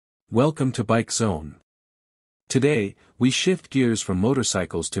Welcome to Bike Zone. Today, we shift gears from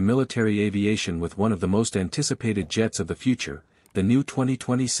motorcycles to military aviation with one of the most anticipated jets of the future, the new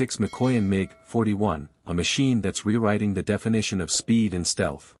 2026 Mikoyan MiG-41, a machine that's rewriting the definition of speed and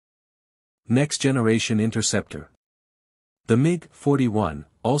stealth. Next-generation interceptor. The MiG-41,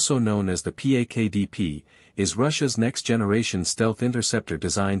 also known as the PAKDP, is Russia's next-generation stealth interceptor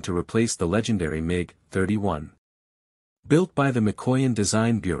designed to replace the legendary MiG-31. Built by the Mikoyan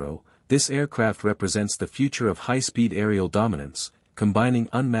Design Bureau, this aircraft represents the future of high-speed aerial dominance, combining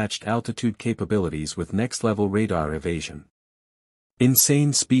unmatched altitude capabilities with next-level radar evasion.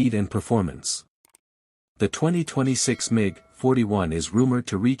 Insane speed and performance. The 2026 MiG-41 is rumored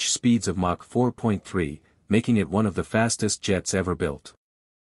to reach speeds of Mach 4.3, making it one of the fastest jets ever built.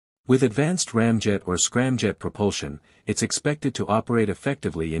 With advanced ramjet or scramjet propulsion, it's expected to operate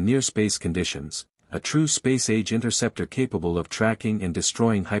effectively in near-space conditions, a true space-age interceptor capable of tracking and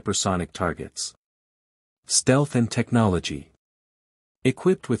destroying hypersonic targets. Stealth and technology.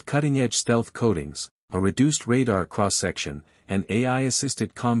 Equipped with cutting-edge stealth coatings, a reduced radar cross-section, and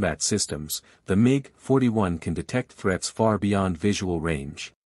AI-assisted combat systems, the MiG-41 can detect threats far beyond visual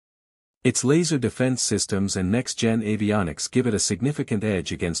range. Its laser defense systems and next-gen avionics give it a significant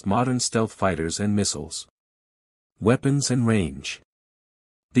edge against modern stealth fighters and missiles. Weapons and range.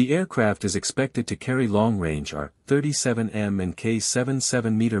 The aircraft is expected to carry long-range R-37M and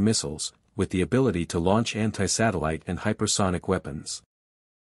K-77 missiles, with the ability to launch anti-satellite and hypersonic weapons.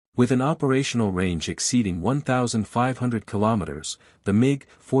 With an operational range exceeding 1,500 kilometers, the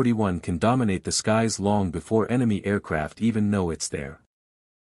MiG-41 can dominate the skies long before enemy aircraft even know it's there.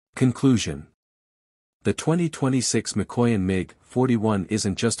 Conclusion. The 2026 Mikoyan MiG-41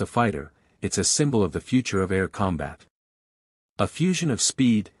 isn't just a fighter, it's a symbol of the future of air combat. A fusion of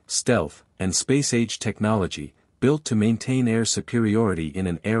speed, stealth, and space-age technology, built to maintain air superiority in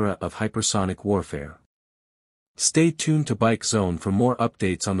an era of hypersonic warfare. Stay tuned to Bike Zone for more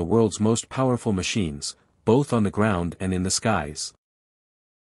updates on the world's most powerful machines, both on the ground and in the skies.